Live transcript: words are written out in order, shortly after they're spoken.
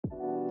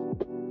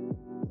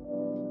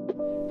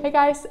Hey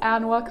guys,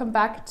 and welcome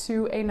back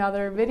to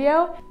another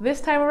video.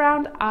 This time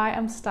around I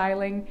am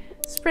styling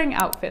spring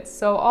outfits.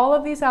 So all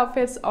of these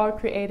outfits are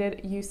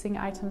created using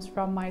items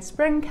from my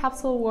spring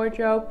capsule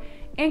wardrobe.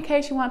 In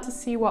case you want to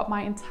see what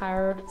my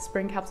entire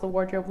spring capsule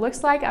wardrobe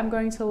looks like, I'm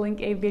going to link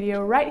a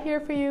video right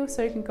here for you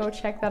so you can go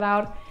check that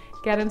out.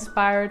 Get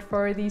inspired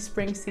for the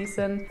spring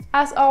season.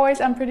 As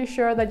always, I'm pretty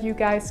sure that you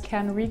guys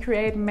can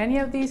recreate many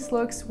of these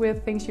looks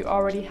with things you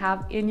already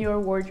have in your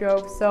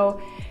wardrobe. So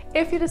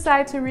if you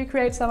decide to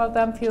recreate some of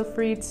them, feel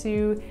free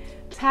to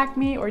tag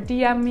me or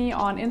DM me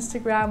on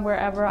Instagram,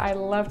 wherever. I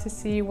love to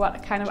see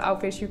what kind of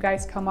outfits you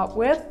guys come up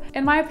with.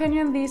 In my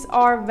opinion, these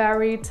are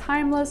very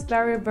timeless,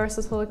 very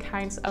versatile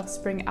kinds of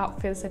spring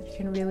outfits that you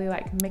can really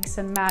like mix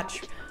and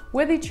match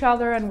with each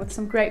other and with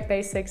some great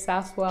basics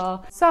as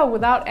well. So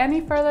without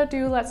any further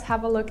ado, let's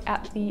have a look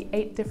at the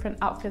 8 different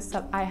outfits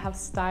that I have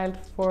styled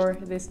for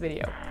this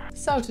video.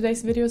 So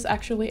today's video is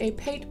actually a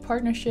paid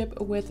partnership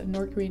with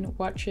Nordgreen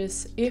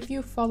watches. If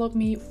you followed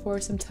me for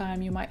some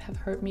time, you might have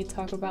heard me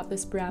talk about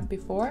this brand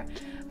before.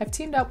 I've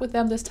teamed up with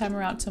them this time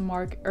around to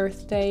mark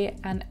Earth Day,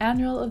 an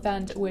annual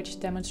event which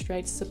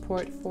demonstrates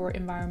support for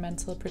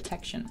environmental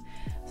protection.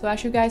 So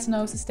as you guys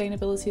know,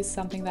 sustainability is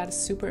something that is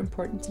super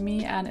important to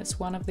me, and it's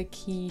one of the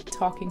key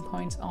talking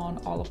points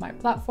on all of my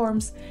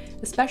platforms,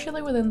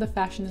 especially within the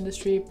fashion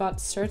industry,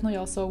 but certainly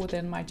also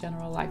within my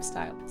general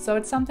lifestyle. So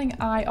it's something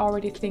I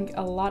already think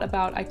a lot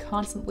about. I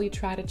constantly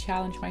try to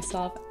challenge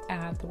myself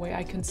and the way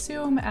I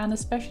consume, and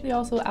especially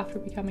also after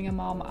becoming a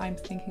mom, I'm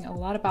thinking a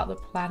lot about the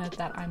planet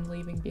that I'm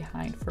leaving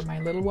behind for my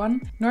little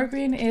one.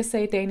 Nordgreen is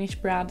a Danish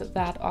brand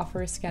that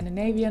offers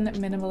Scandinavian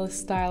minimalist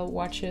style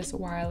watches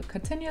while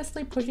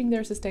continuously pushing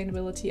their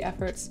sustainability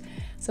efforts.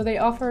 So they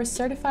offer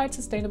certified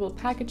sustainable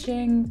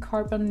packaging,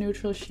 carbon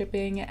neutral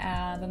shipping,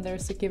 and then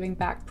there's a giving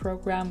back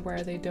program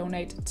where they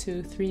donate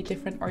to 3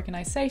 different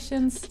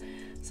organizations,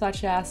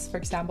 such as, for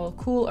example,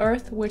 Cool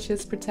Earth, which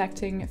is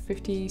protecting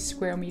 50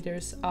 square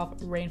meters of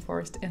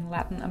rainforest in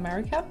Latin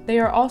America. They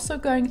are also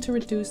going to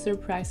reduce their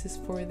prices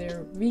for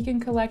their vegan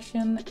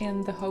collection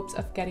in the hopes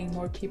of getting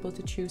more people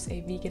to choose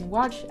a vegan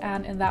watch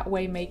and in that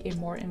way make a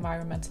more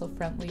environmental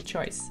friendly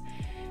choice.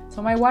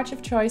 So my watch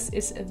of choice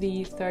is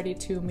the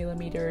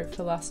 32mm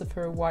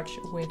Philosopher watch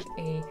with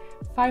a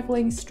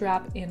 5-link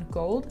strap in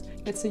gold.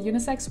 It's a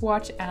unisex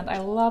watch and I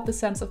love the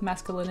sense of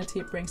masculinity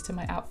it brings to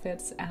my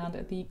outfits,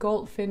 and the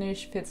gold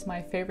finish fits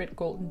my favorite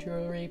golden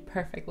jewelry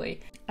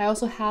perfectly. I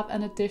also have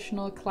an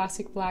additional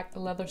classic black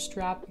leather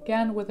strap,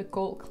 again with a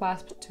gold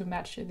clasp to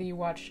match the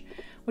watch,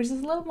 which is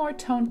a little more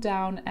toned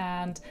down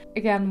and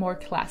again more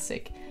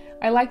classic.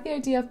 I like the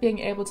idea of being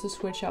able to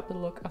switch up the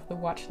look of the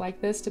watch like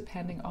this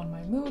depending on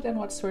my mood and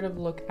what sort of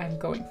look I'm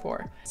going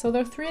for. So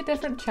there are 3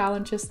 different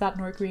challenges that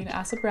Nordgreen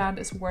as a brand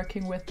is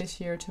working with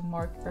this year to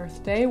mark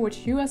Earth Day, which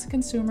you as a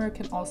consumer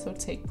can also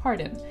take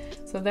part in.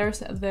 So there's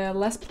the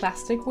Less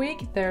Plastic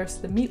Week, there's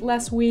the Meat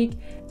Less Week,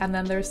 and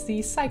then there's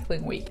the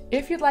Cycling Week.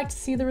 If you'd like to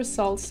see the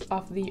results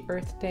of the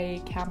Earth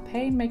Day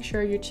campaign, make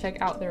sure you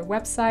check out their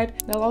website.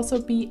 There'll also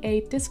be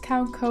a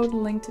discount code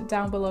linked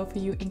down below for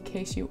you in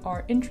case you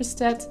are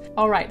interested.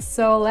 Alright,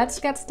 so let's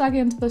get stuck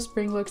into the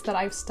spring looks that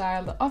I've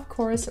styled, of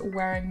course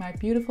wearing my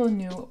beautiful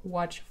new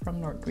watch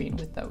from Nordgreen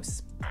with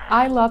those.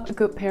 I love a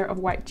good pair of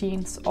white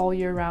jeans all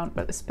year round,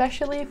 but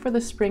especially for the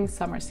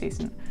spring-summer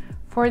season.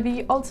 For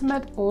the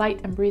ultimate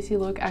light and breezy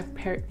look, I've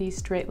paired these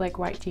straight leg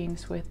white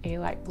jeans with a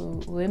light blue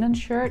linen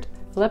shirt,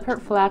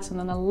 leopard flats, and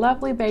then a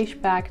lovely beige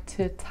bag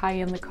to tie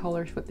in the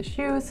colors with the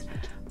shoes,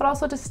 but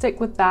also to stick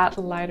with that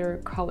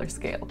lighter color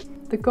scale.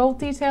 The gold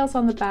details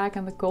on the back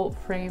and the gold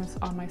frames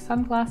on my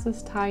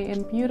sunglasses tie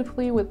in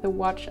beautifully with the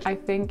watch, I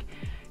think.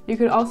 You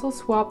could also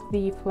swap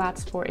the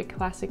flats for a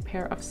classic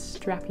pair of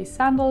strappy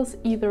sandals,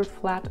 either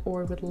flat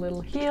or with a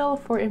little heel,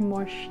 for a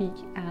more chic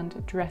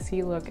and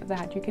dressy look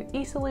that you can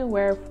easily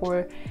wear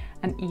for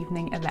an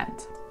evening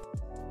event.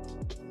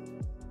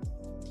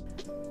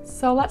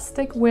 So let's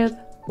stick with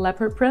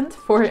leopard print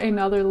for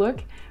another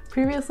look.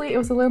 Previously it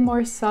was a little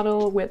more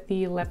subtle with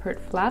the leopard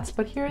flats,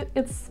 but here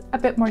it's a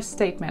bit more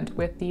statement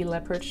with the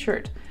leopard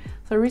shirt.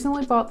 So I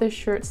recently bought this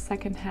shirt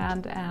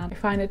secondhand and I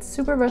find it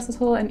super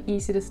versatile and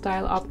easy to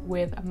style up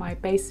with my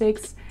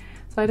basics.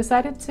 So I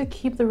decided to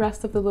keep the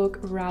rest of the look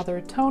rather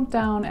toned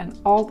down and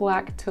all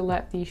black to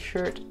let the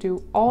shirt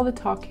do all the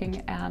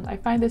talking, and I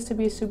find this to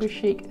be a super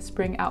chic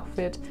spring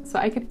outfit. So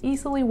I could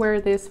easily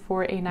wear this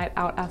for a night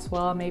out as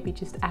well, maybe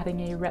just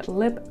adding a red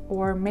lip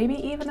or maybe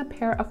even a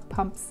pair of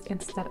pumps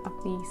instead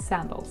of the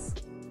sandals.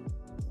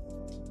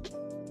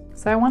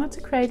 So I wanted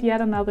to create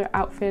yet another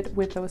outfit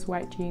with those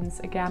white jeans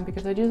again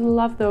because I just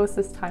love those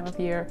this time of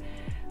year.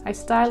 I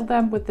styled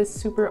them with this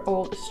super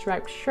old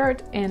striped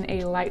shirt in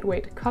a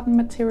lightweight cotton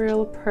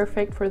material,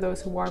 perfect for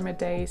those warmer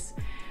days.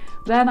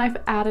 Then I've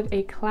added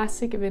a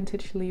classic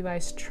vintage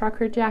Levi's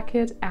trucker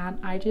jacket, and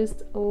I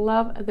just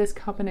love this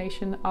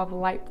combination of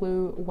light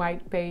blue,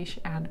 white, beige,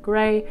 and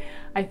gray.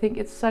 I think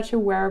it's such a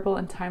wearable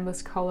and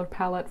timeless color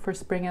palette for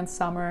spring and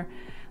summer.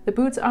 The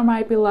boots are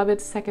my beloved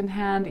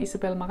secondhand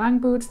Isabel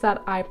Marant boots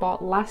that I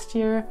bought last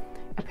year.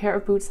 a pair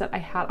of boots that I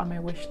had on my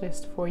wish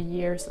list for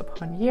years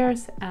upon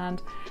years,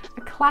 and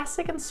a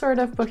classic and sort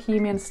of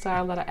bohemian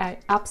style that I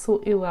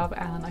absolutely love,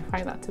 and I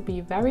find that to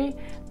be very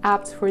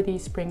apt for the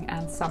spring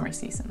and summer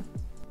season.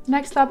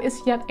 Next up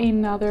is yet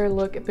another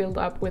look built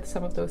up with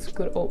some of those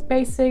good old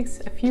basics,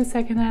 a few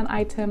secondhand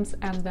items,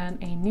 and then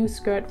a new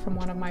skirt from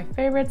one of my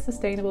favorite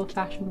sustainable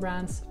fashion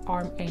brands,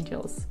 Arm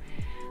Angels.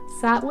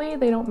 Sadly,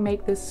 they don't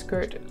make this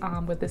skirt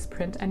with this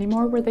print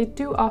anymore, where they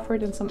do offer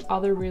it in some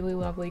other really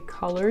lovely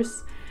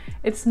colors.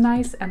 It's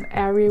nice and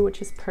airy,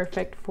 which is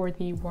perfect for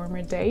the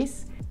warmer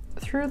days.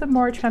 Through the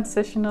more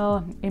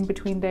transitional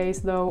in-between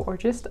days though, or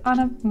just on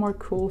a more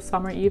cool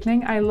summer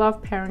evening, I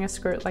love pairing a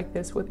skirt like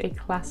this with a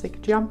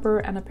classic jumper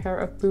and a pair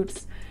of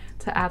boots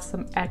to add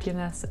some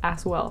edginess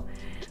as well.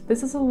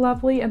 This is a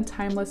lovely and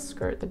timeless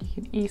skirt that you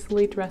can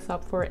easily dress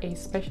up for a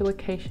special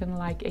occasion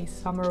like a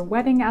summer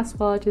wedding as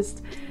well,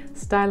 just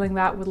styling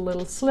that with a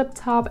little slip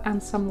top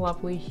and some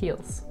lovely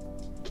heels.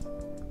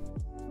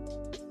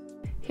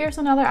 Here's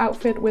another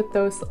outfit with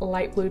those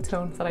light blue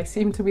tones that I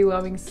seem to be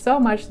loving so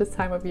much this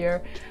time of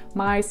year.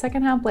 My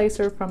secondhand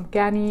blazer from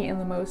Ganni in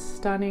the most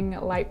stunning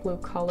light blue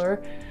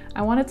color.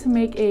 I wanted to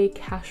make a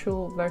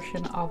casual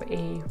version of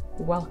a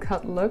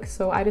well-cut look,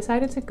 so I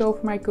decided to go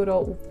for my good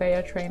old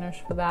Veja trainers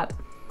for that.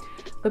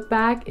 The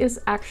bag is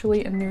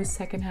actually a new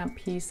secondhand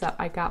piece that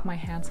I got my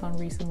hands on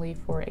recently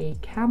for a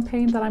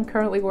campaign that I'm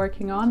currently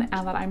working on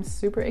and that I'm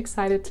super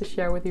excited to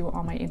share with you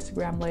on my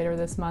Instagram later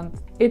this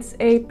month. It's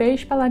a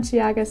beige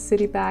Balenciaga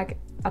city bag,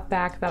 a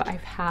bag that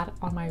I've had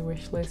on my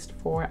wish list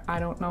for I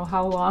don't know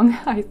how long,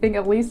 I think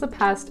at least the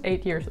past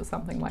 8 years or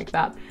something like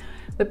that.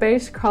 The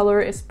beige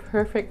color is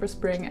perfect for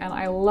spring, and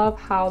I love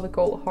how the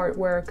gold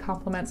hardware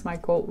complements my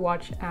gold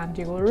watch and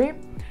jewelry.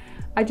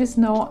 I just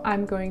know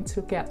I'm going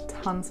to get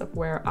tons of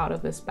wear out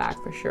of this bag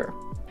for sure.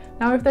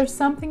 Now, if there's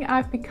something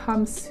I've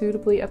become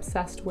suitably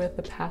obsessed with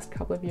the past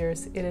couple of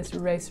years, it is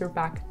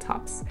racerback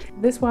tops.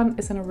 This one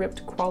is in a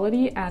ribbed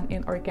quality and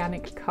in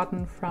organic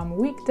cotton from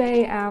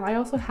Weekday, and I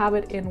also have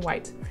it in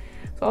white.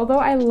 So although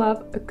I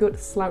love a good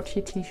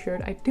slouchy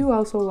t-shirt, I do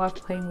also love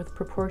playing with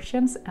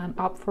proportions and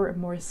opt for a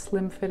more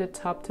slim fitted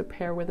top to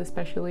pair with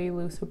especially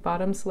looser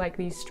bottoms like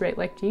these straight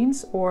leg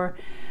jeans or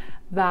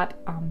that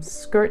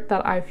skirt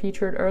that I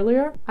featured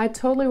earlier. I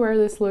totally wear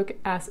this look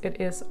as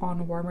it is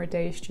on warmer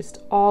days, just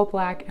all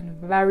black and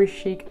very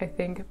chic I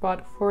think,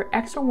 but for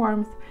extra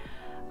warmth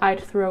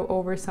I'd throw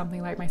over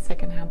something like my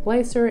secondhand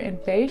blazer in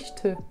beige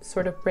to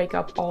sort of break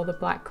up all the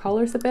black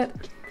colors a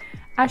bit.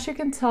 As you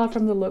can tell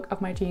from the look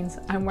of my jeans,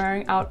 I'm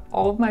wearing out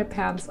all of my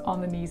pants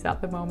on the knees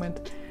at the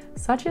moment.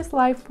 Such is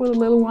life with a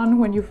little one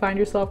when you find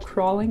yourself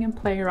crawling and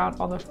playing around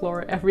on the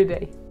floor every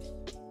day.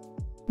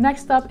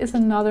 Next up is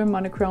another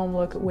monochrome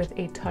look with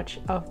a touch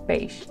of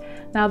beige.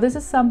 Now this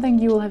is something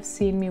you will have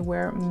seen me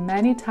wear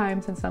many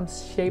times in some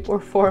shape or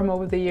form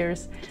over the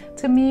years.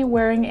 To me,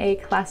 wearing a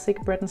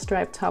classic Breton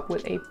stripe top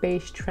with a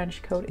beige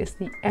trench coat is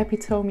the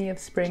epitome of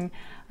spring.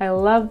 I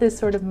love this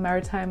sort of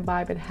maritime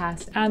vibe it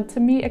has, and to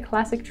me a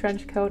classic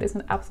trench coat is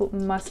an absolute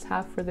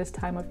must-have for this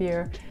time of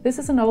year. This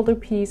is an older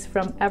piece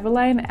from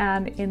Everlane,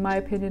 and in my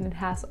opinion it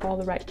has all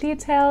the right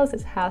details,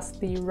 it has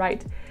the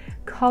right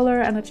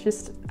color, and it's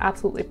just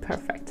absolutely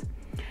perfect.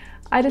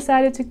 I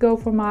decided to go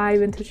for my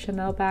vintage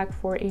Chanel bag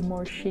for a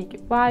more chic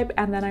vibe,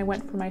 and then I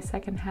went for my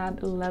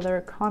secondhand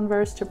leather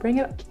Converse to bring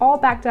it all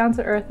back down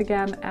to earth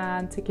again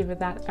and to give it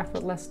that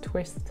effortless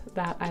twist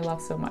that I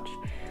love so much.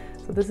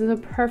 So this is a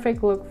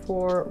perfect look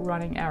for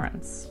running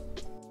errands.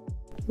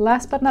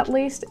 Last but not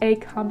least, a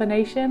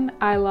combination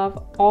I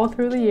love all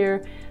through the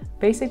year.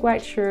 Basic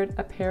white shirt,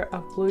 a pair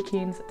of blue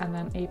jeans, and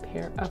then a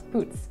pair of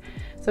boots.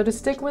 So to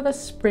stick with a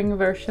spring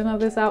version of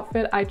this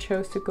outfit, I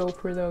chose to go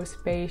for those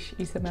beige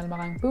Isabelle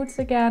Marant boots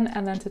again,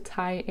 and then to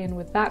tie in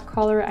with that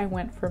color, I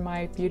went for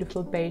my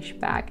beautiful beige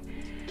bag.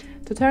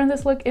 To turn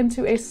this look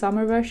into a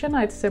summer version,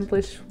 I'd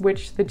simply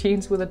switch the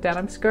jeans with a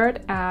denim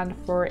skirt, and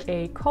for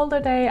a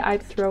colder day,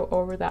 I'd throw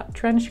over that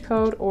trench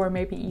coat or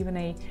maybe even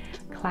a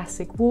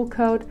classic wool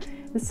coat.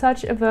 It's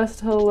such a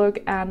versatile look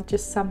and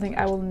just something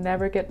I will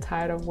never get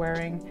tired of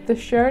wearing. The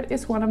shirt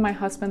is one of my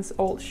husband's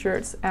old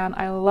shirts, and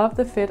I love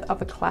the fit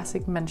of a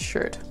classic men's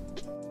shirt.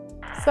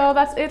 So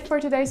that's it for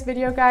today's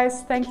video,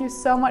 guys. Thank you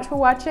so much for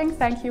watching.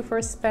 Thank you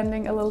for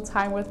spending a little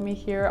time with me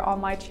here on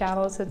my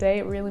channel today.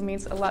 It really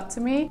means a lot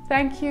to me.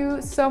 Thank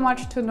you so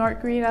much to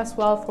Nordgreen as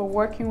well for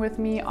working with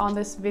me on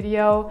this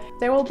video.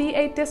 There will be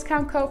a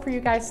discount code for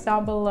you guys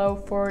down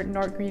below for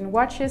Nordgreen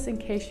watches in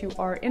case you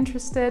are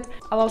interested.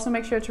 I'll also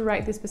make sure to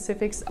write the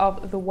specifics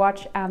of the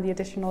watch and the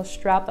additional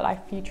strap that I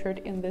featured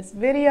in this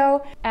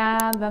video.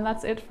 And then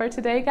that's it for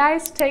today,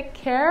 guys. Take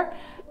care.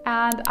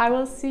 And I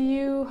will see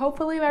you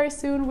hopefully very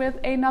soon with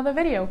another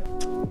video.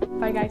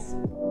 Bye guys.